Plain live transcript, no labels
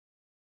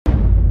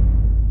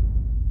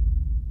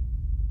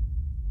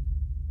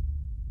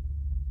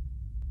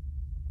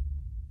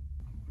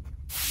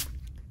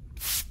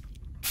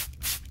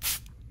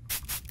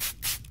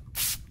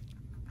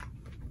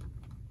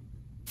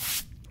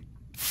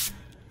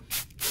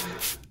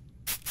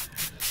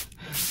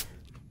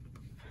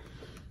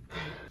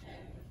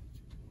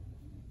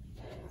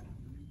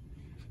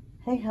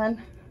Hey,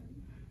 hun.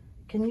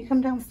 Can you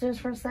come downstairs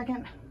for a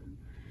second?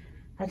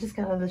 I just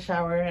got out of the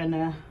shower and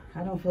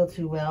I don't feel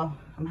too well.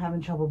 I'm having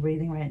trouble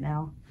breathing right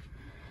now.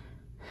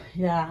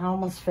 Yeah, I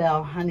almost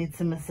fell. I need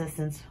some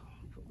assistance.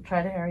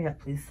 Try to hurry up,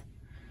 please.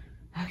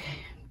 Okay.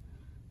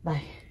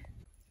 Bye.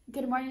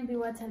 Good morning, Be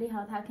Well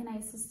Telehealth. How can I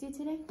assist you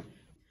today?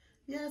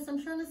 Yes,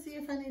 I'm trying to see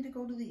if I need to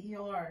go to the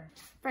ER.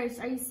 First,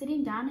 are you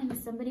sitting down and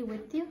is somebody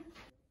with you?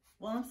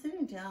 Well, I'm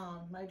sitting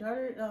down. My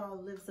daughter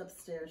lives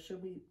upstairs. She'll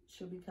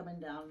be coming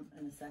down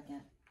in a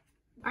second.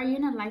 Are you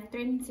in a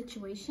life-threatening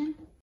situation?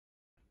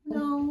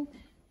 No.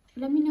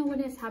 Let me know what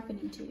is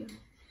happening to you.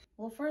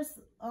 Well, first,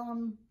 I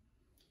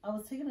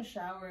was taking a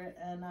shower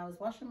and I was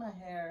washing my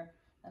hair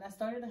and I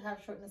started to have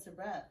shortness of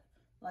breath,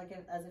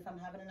 as if I'm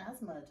having an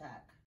asthma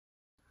attack.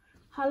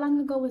 How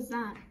long ago was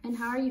that? And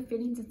how are you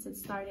feeling since it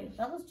started?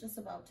 That was just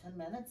about 10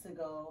 minutes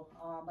ago,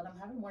 but I'm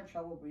having more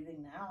trouble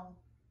breathing now.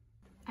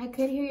 I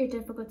could hear your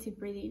difficulty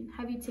breathing.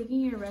 Have you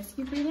taken your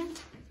rescue breathing?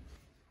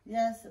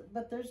 Yes,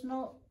 but there's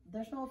no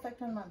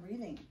effect on my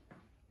breathing.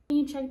 Can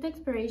you check the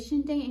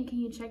expiration date and can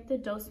you check the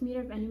dose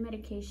meter if any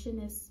medication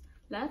is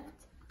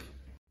left?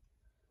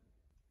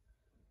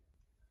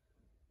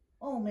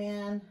 Oh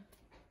man,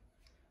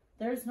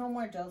 there's no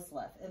more dose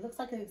left. It looks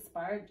like it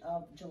expired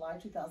July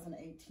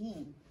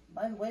 2018.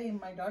 By the way,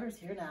 my daughter's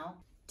here now.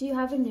 Do you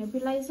have a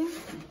nebulizer?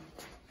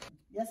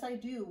 Yes, I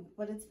do,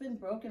 but it's been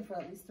broken for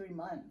at least 3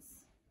 months.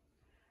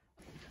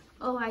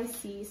 Oh, I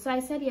see. So I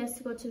said yes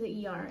to go to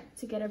the ER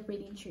to get a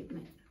breathing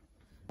treatment.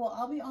 Well,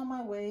 I'll be on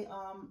my way.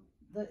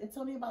 It's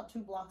only about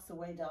 2 blocks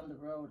away down the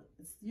road.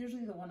 It's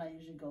usually the one I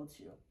usually go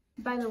to.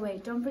 By the way,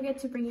 don't forget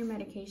to bring your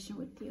medication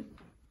with you.